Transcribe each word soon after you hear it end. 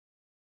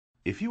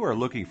If you are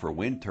looking for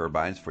wind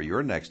turbines for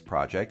your next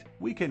project,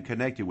 we can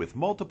connect you with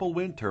multiple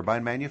wind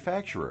turbine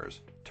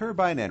manufacturers.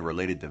 Turbine and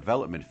related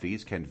development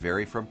fees can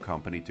vary from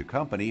company to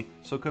company,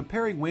 so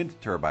comparing wind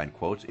turbine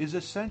quotes is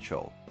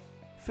essential.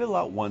 Fill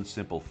out one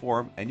simple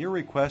form and your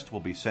request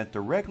will be sent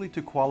directly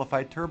to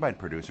qualified turbine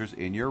producers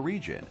in your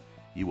region.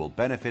 You will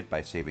benefit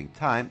by saving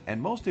time, and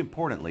most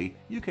importantly,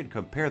 you can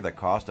compare the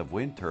cost of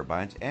wind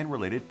turbines and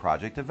related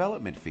project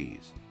development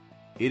fees.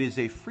 It is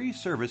a free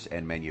service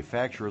and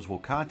manufacturers will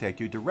contact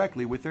you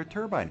directly with their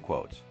turbine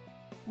quotes.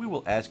 We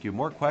will ask you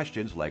more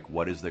questions like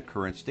what is the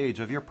current stage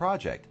of your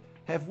project,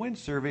 have wind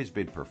surveys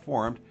been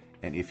performed,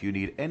 and if you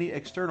need any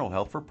external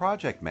help for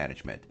project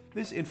management.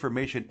 This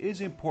information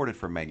is important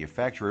for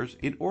manufacturers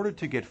in order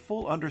to get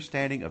full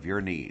understanding of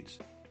your needs.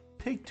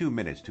 Take 2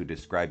 minutes to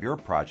describe your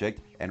project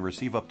and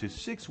receive up to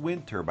 6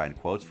 wind turbine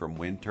quotes from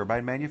wind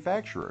turbine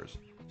manufacturers.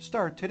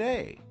 Start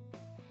today.